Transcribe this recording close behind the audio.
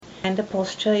And the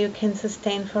posture you can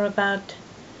sustain for about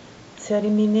 30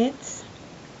 minutes.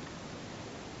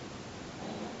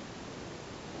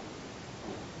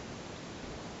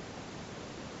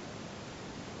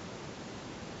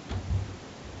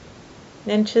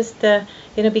 Then just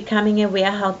becoming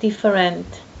aware how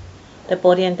different the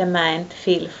body and the mind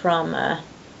feel from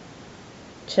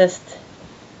just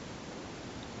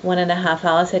 1.5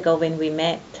 hours ago when we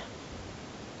met.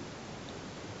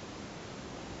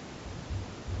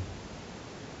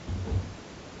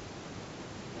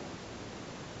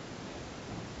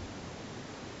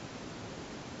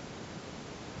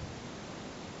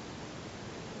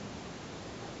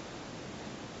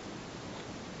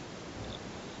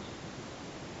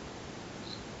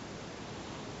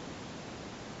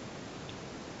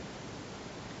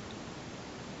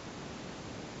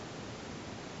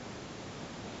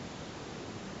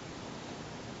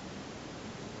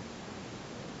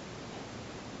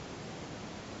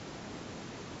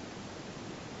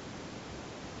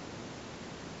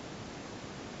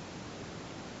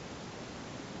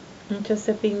 And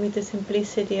just being with the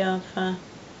simplicity of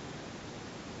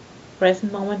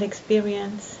present moment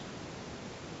experience.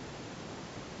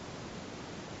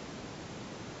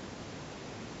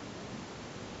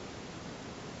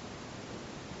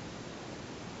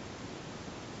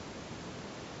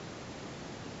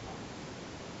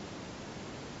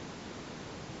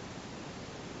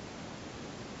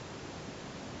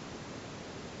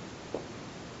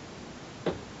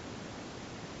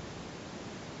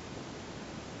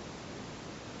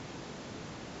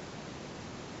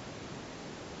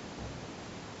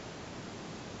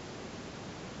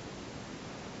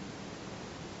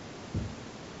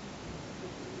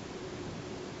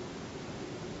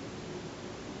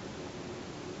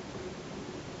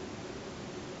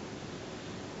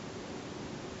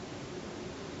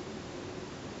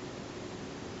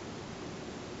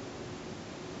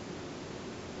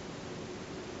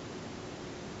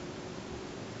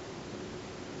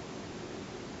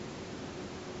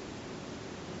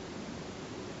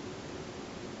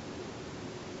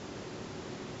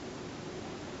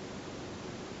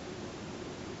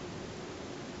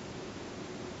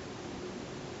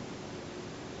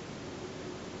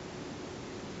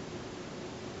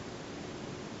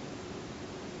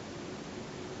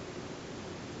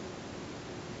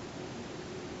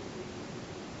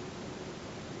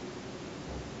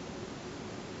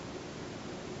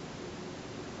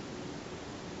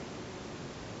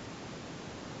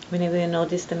 Whenever you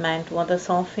notice the mind wanders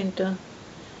off into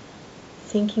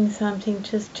thinking something,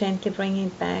 just gently bring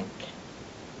it back.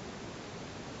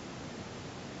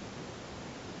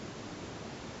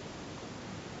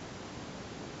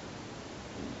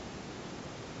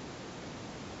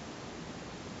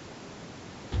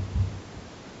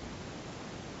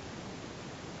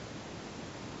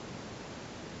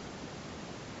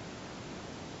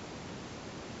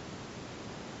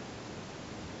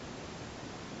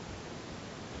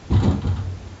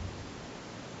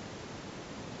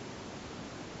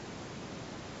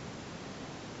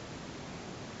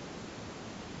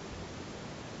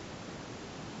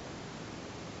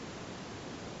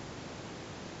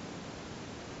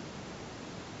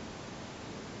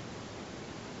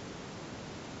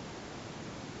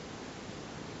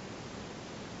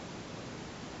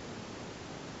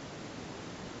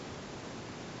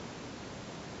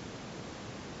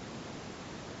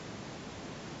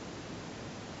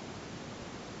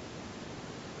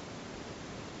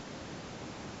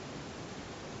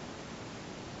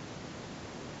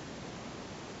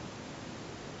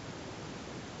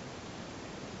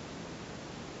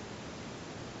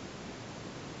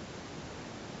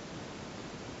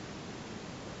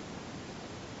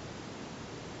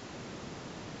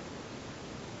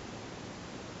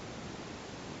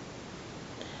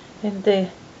 And the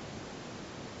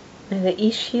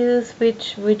issues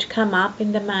which come up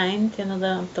in the mind,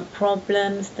 the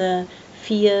problems, the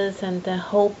fears and the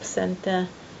hopes and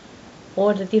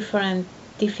all the different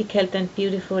difficult and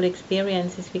beautiful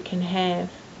experiences we can have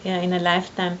in a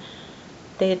lifetime,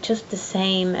 they're just the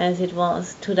same as it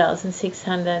was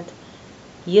 2600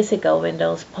 years ago when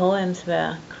those poems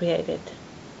were created.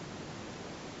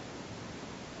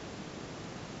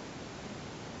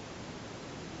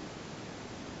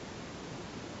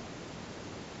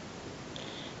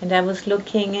 And I was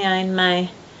looking in my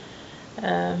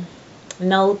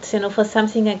notes, for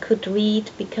something I could read,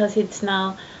 because it's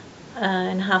now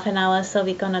in half an hour, so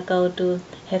we're gonna go to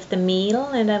have the meal,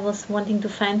 and I was wanting to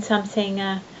find something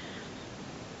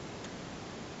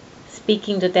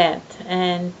speaking to that,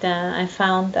 and I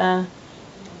found a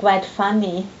quite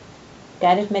funny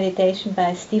guided meditation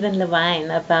by Stephen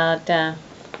Levine about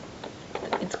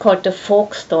it's called The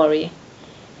Folk Story,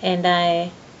 and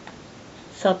I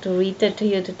thought to read it to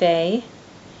you today,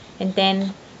 and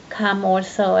then come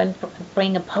also and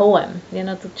bring a poem,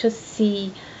 to just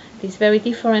see these very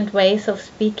different ways of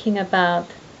speaking about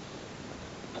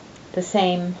the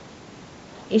same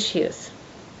issues.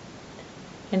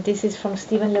 And this is from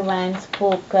Stephen Levine's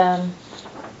book,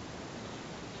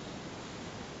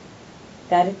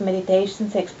 Guided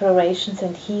Meditations, Explorations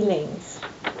and Healings.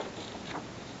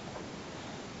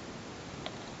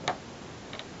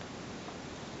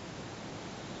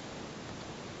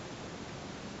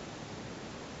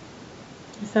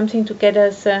 Something to get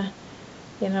us,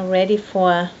 ready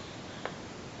for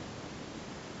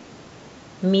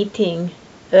meeting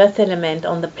earth element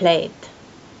on the plate.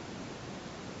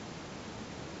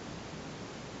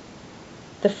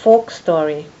 The folk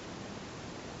story.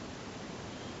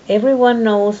 Everyone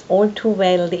knows all too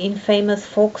well the infamous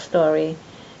folk story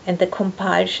and the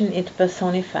compulsion it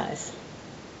personifies.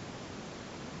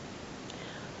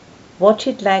 Watch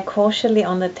it lie casually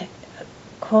on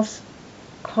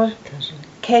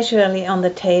the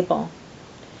table.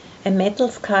 A metal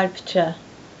sculpture,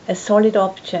 a solid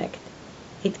object.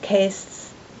 It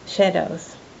casts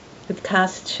shadows.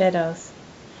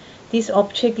 This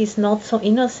object is not so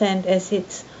innocent as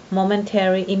its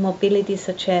momentary immobility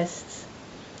suggests.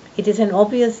 It is an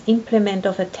obvious implement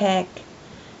of attack,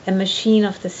 a machine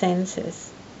of the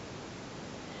senses.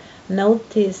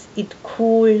 Notice it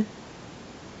cool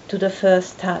to the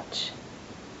first touch,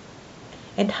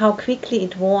 and how quickly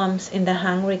it warms in the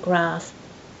hungry grasp.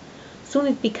 Soon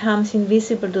it becomes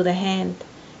invisible to the hand,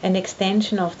 an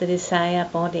extension of the desire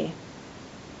body.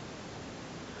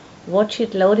 Watch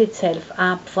it load itself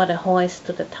up for the hoist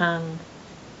to the tongue,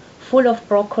 full of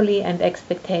broccoli and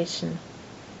expectation.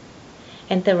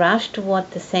 And the rush toward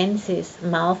the senses,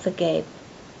 mouth agape,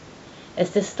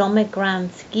 as the stomach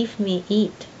grunts, "Give me,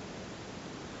 eat."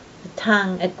 The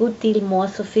tongue, a good deal more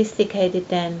sophisticated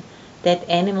than that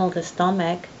animal, the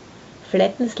stomach,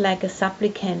 flattens like a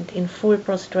supplicant in full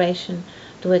prostration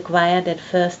to acquire that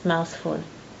first mouthful.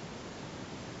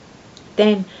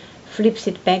 Then flips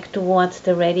it back towards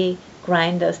the ready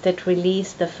grinders that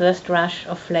release the first rush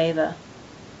of flavor.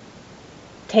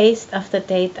 Taste after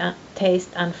taste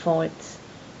unfolds,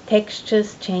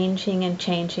 textures changing and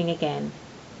changing again.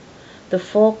 The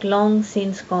fork long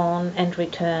since gone and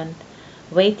returned,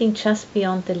 waiting just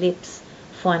beyond the lips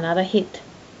for another hit.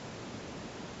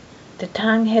 The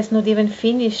tongue has not even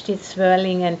finished its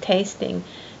swirling and tasting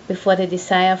before the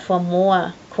desire for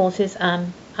more causes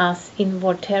us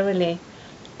involuntarily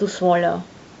to swallow.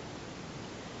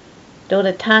 Though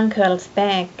the tongue curls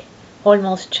back,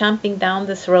 almost jumping down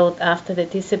the throat after the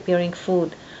disappearing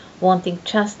food, wanting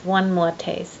just one more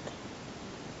taste.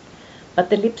 But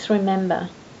the lips remember,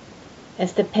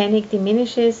 as the panic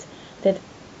diminishes, that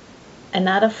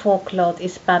another fork load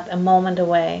is but a moment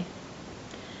away,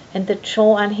 and the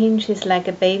jaw unhinges like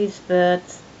a baby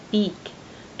bird's beak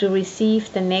to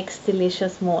receive the next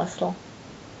delicious morsel.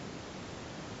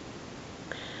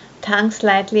 Tongue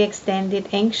slightly extended,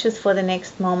 anxious for the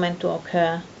next moment to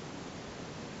occur.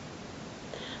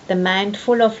 The mind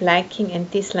full of liking and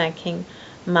disliking,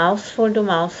 mouthful to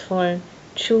mouthful,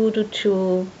 chew to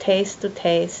chew, taste to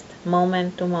taste,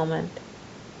 moment to moment.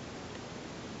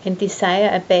 And desire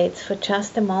abates for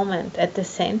just a moment at the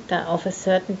center of a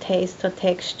certain taste or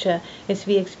texture as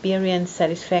we experience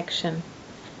satisfaction.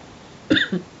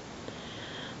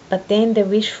 But then the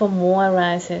wish for more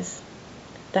arises.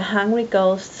 The hungry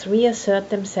ghosts reassert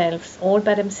themselves all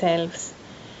by themselves,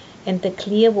 and the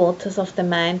clear waters of the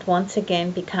mind once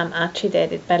again become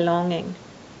agitated by longing.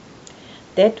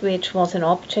 That which was an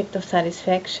object of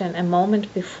satisfaction a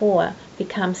moment before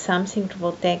becomes something to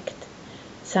protect,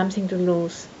 something to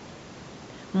lose.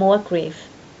 More grief.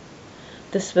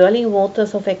 The swirling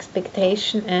waters of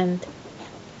expectation and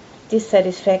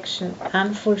dissatisfaction,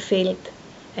 unfulfilled,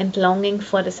 and longing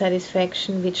for the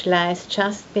satisfaction which lies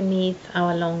just beneath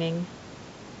our longing.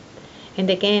 And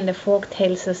again the fork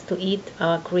tells us to eat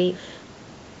our grief.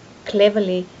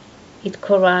 Cleverly it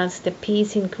corrals the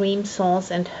peas in cream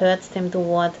sauce and hurts them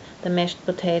toward the mashed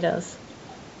potatoes.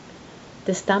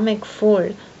 The stomach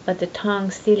full, but the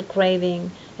tongue still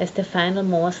craving as the final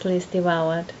morsel is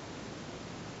devoured.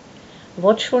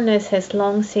 Watchfulness has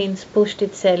long since pushed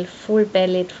itself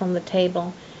full-bellied from the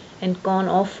table and gone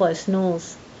off for a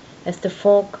snooze, as the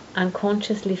fork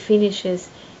unconsciously finishes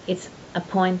its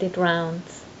appointed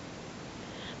rounds.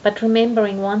 But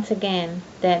remembering once again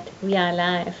that we are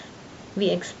alive, we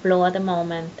explore the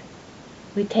moment.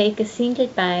 We take a single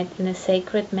bite in a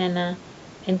sacred manner,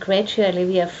 and gradually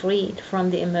we are freed from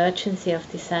the emergency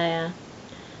of desire,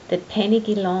 that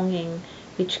panicky longing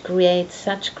which creates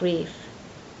such grief.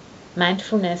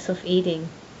 Mindfulness of eating.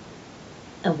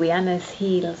 Awareness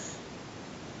heals.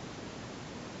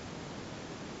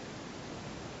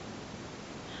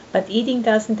 But eating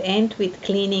doesn't end with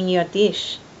cleaning your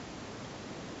dish.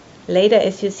 Later,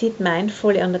 as you sit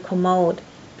mindfully on the commode,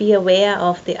 be aware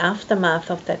of the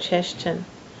aftermath of digestion,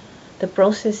 the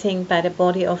processing by the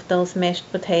body of those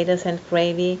mashed potatoes and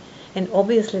gravy, and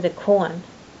obviously the corn.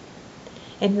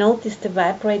 And notice the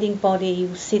vibrating body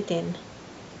you sit in.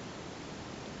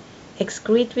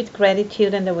 Excrete with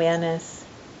gratitude and awareness.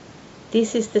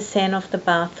 This is the Zen of the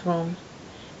bathroom.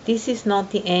 This is not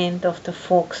the end of the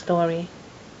folk story.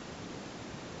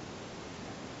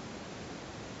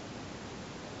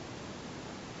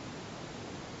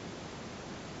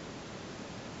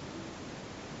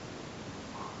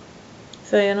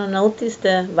 So, notice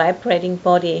the vibrating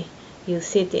body you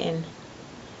sit in,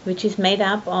 which is made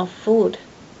up of food.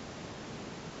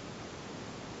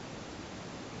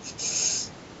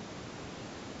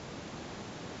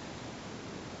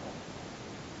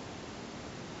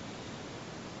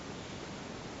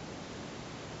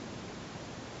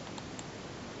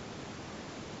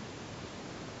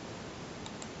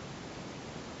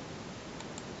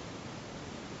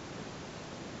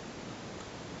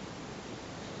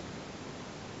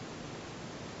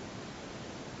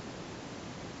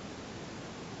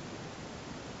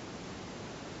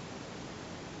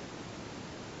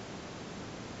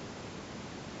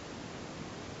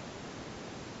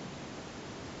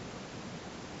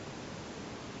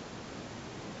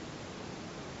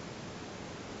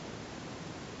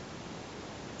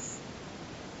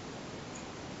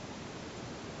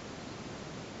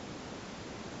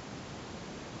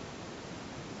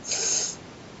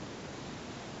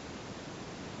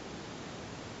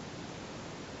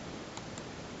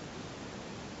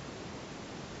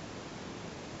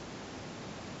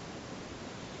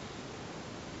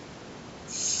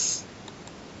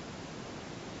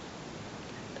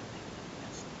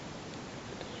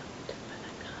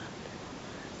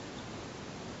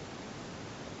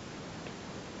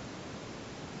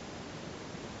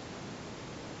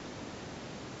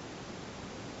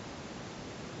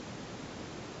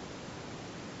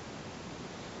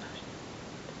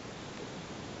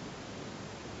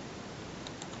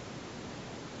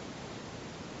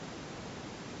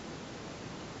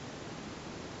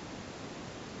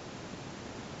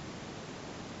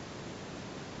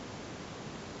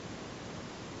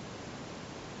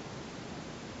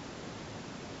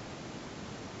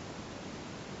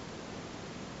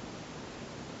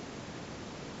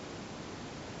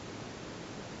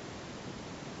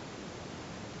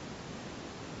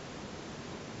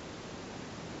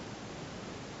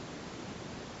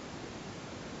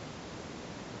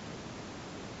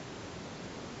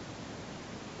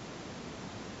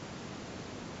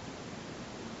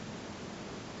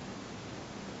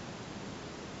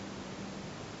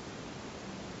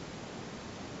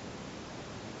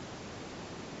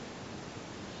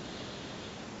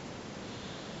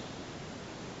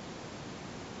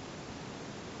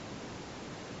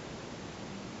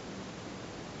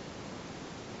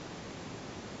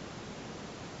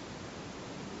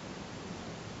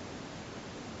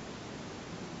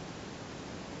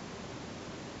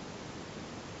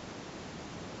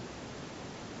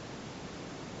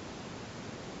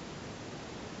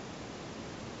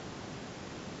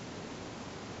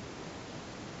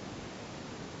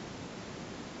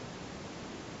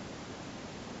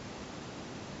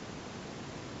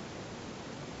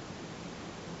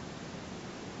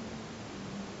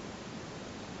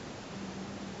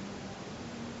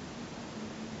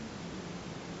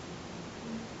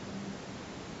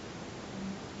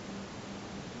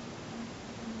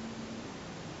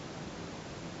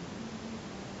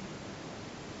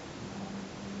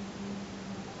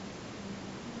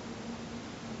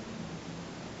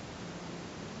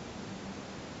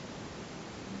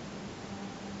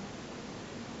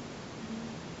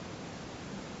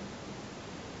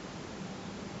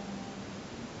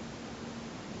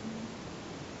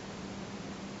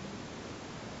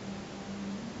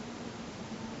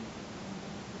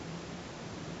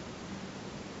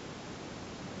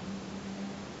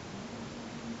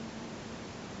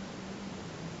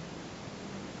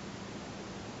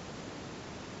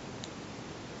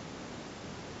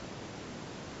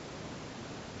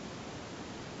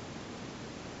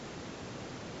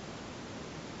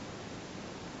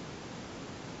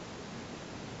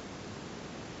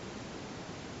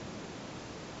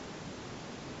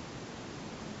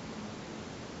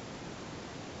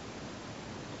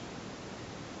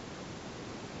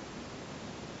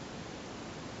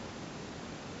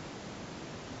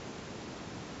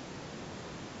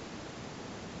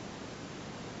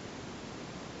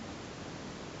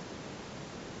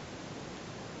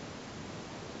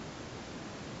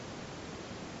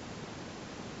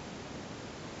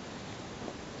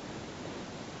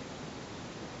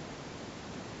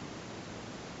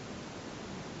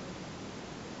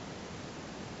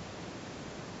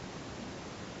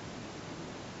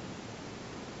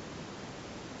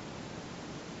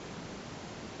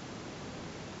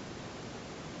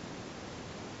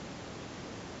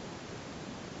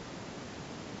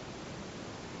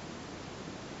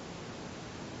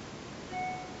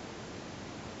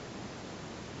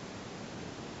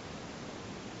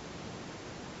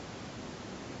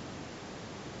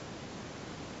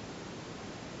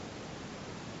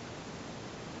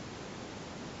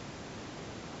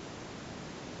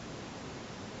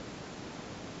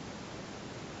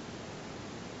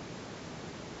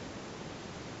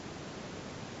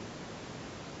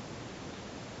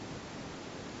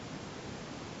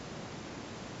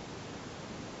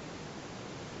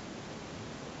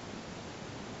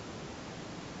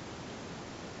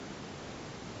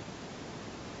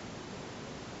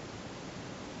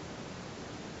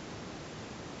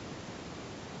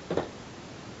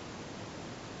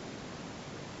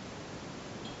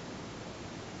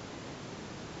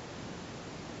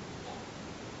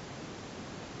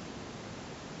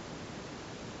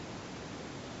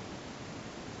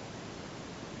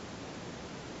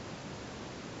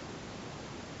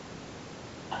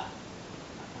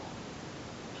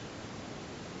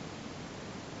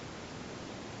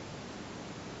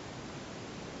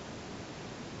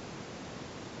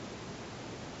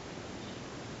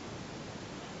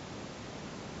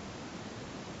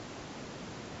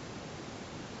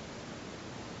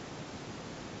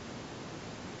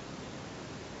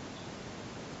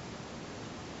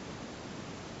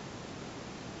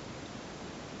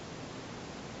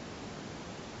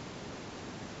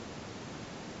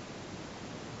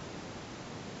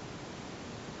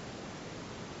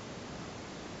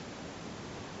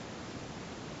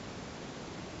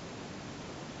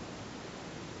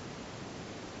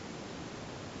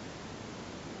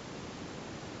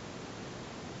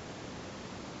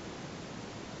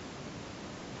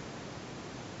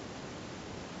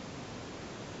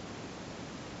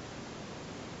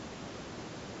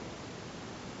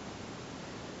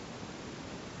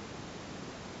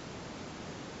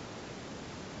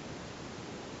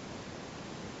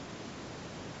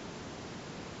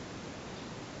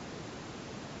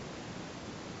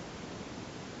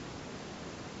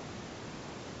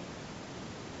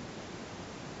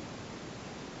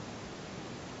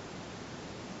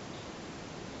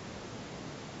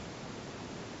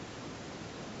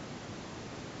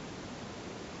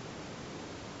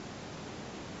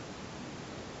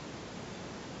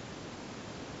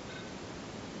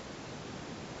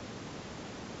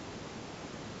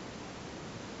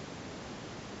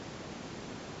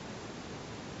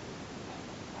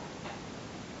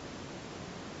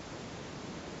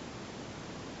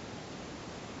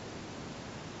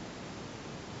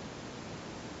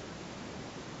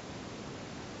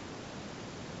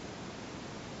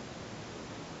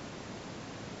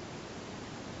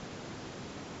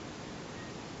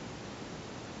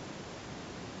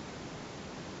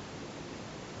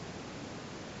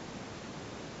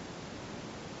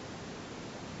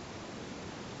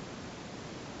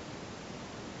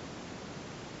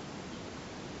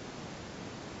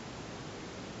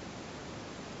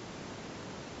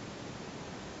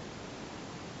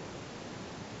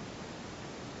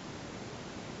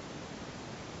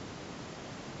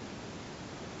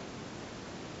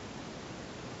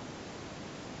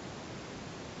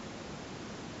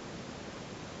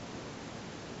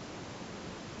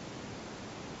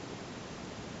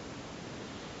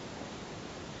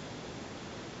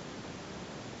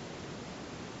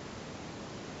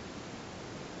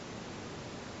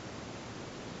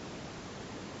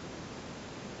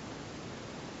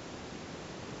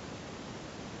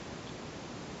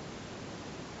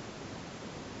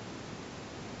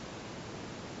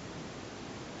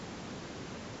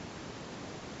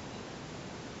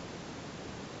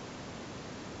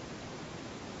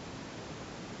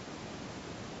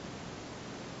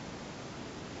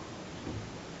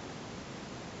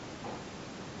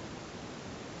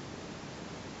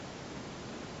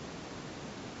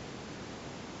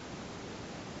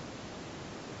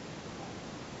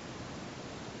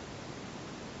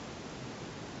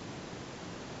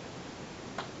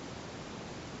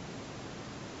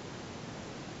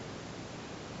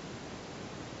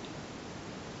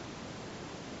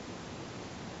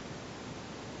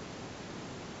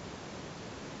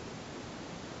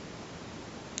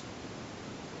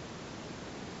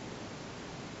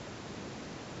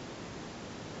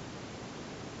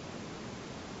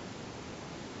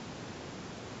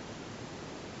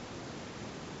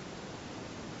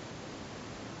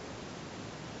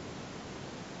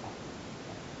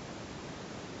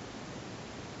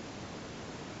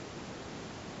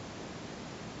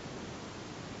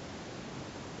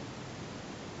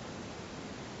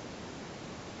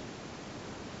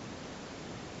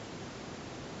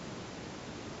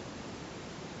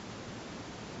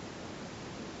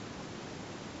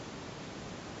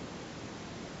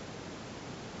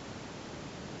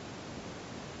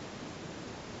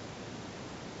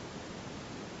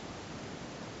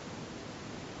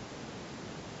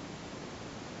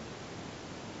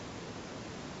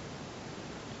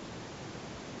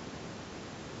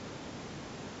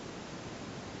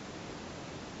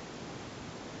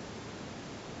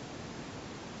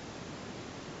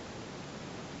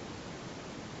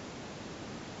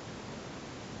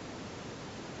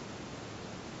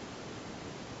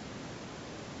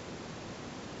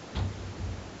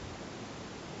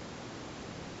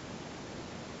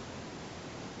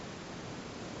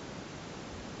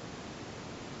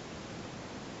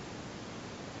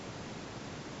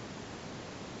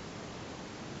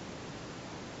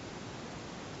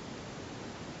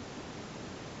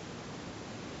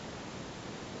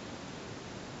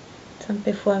 And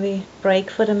before we break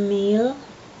for the meal,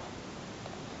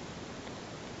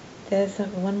 there's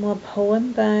one more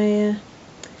poem by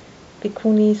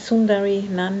Bhikkhuni Sundari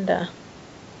Nanda.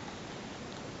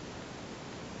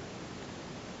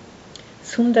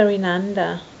 Sundari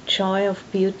Nanda, joy of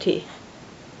beauty.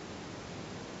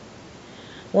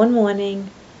 One morning,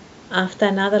 after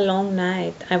another long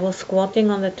night, I was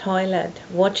squatting on the toilet,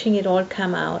 watching it all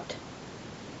come out.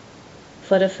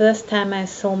 For the first time I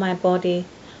saw my body,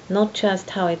 not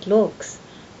just how it looks,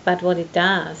 but what it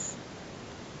does,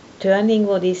 turning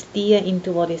what is dear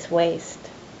into what is waste.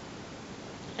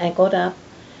 I got up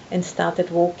and started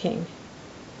walking.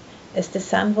 As the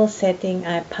sun was setting,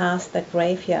 I passed the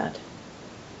graveyard.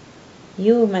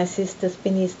 You, my sisters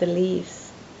beneath the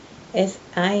leaves, as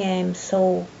I am,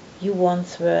 so you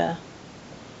once were.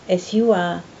 As you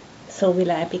are, so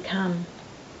will I become.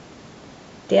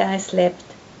 There I slept,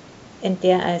 and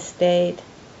there I stayed,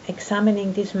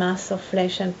 examining this mass of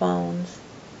flesh and bones,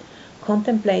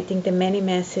 contemplating the many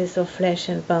masses of flesh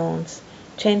and bones,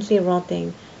 gently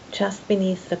rotting just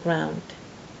beneath the ground.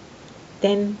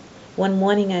 Then, one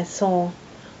morning I saw,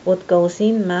 what goes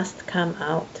in must come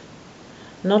out.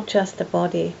 Not just the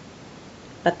body,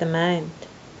 but the mind.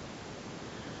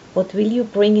 What will you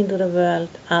bring into the world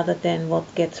other than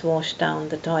what gets washed down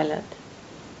the toilet?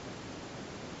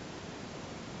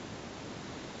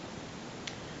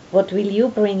 What will you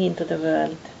bring into the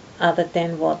world other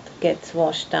than what gets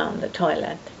washed down the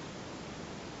toilet?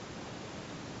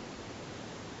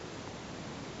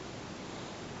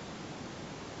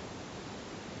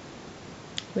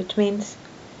 Which means,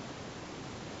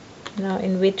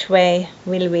 in which way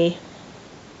will we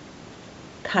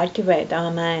cultivate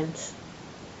our minds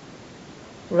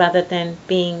rather than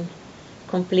being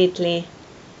completely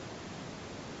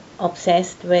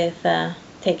obsessed with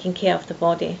taking care of the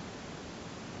body,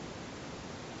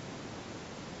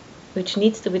 which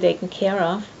needs to be taken care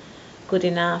of, good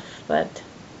enough, but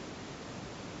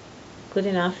good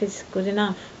enough is good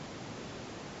enough.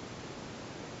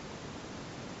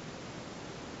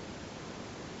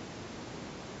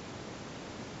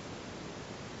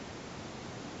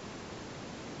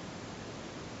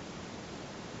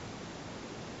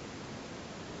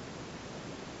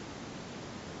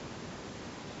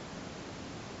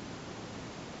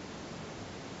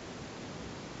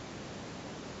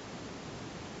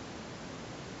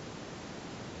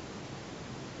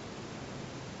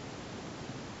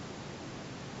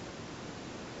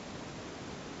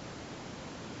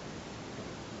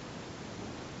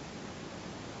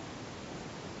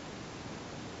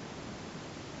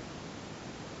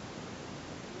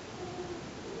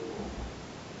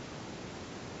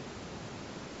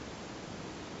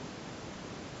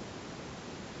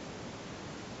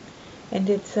 And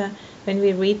it's when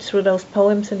we read through those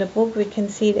poems in the book, we can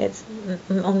see that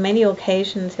on many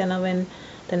occasions, when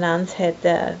the nuns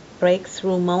had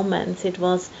breakthrough moments, it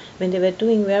was when they were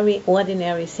doing very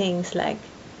ordinary things like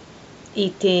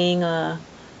eating or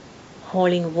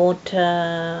hauling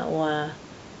water or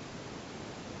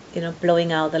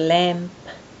blowing out a lamp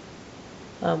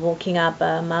or walking up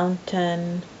a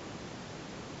mountain.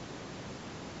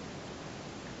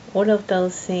 All of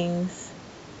those things.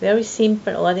 Very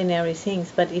simple, ordinary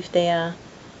things, but if they are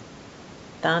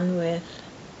done with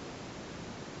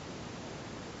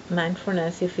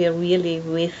mindfulness, if we are really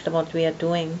with what we are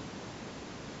doing,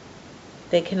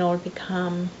 they can all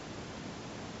become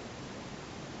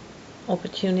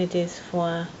opportunities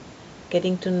for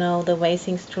getting to know the way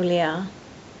things truly are.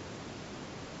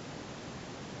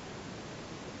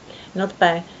 Not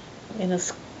by,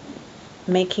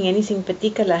 making anything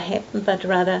particular happen, but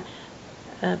rather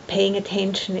paying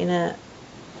attention in a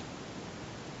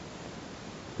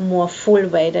more full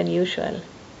way than usual.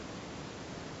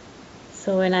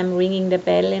 So when I'm ringing the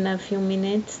bell in a few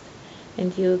minutes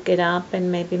and you get up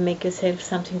and maybe make yourself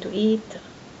something to eat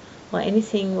or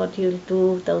anything what you'll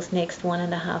do those next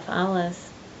 1.5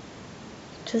 hours,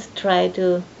 just try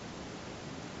to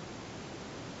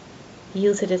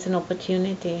use it as an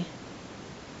opportunity.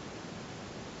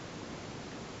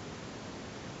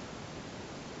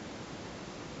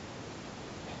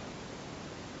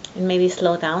 And maybe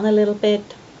slow down a little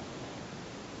bit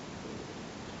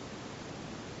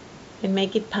and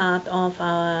make it part of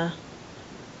our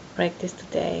practice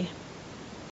today.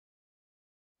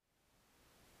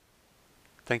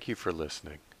 Thank you for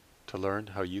listening. To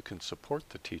learn how you can support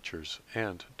the teachers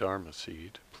and Dharma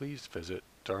Seed, please visit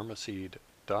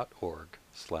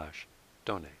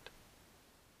dharmaseed.org/donate.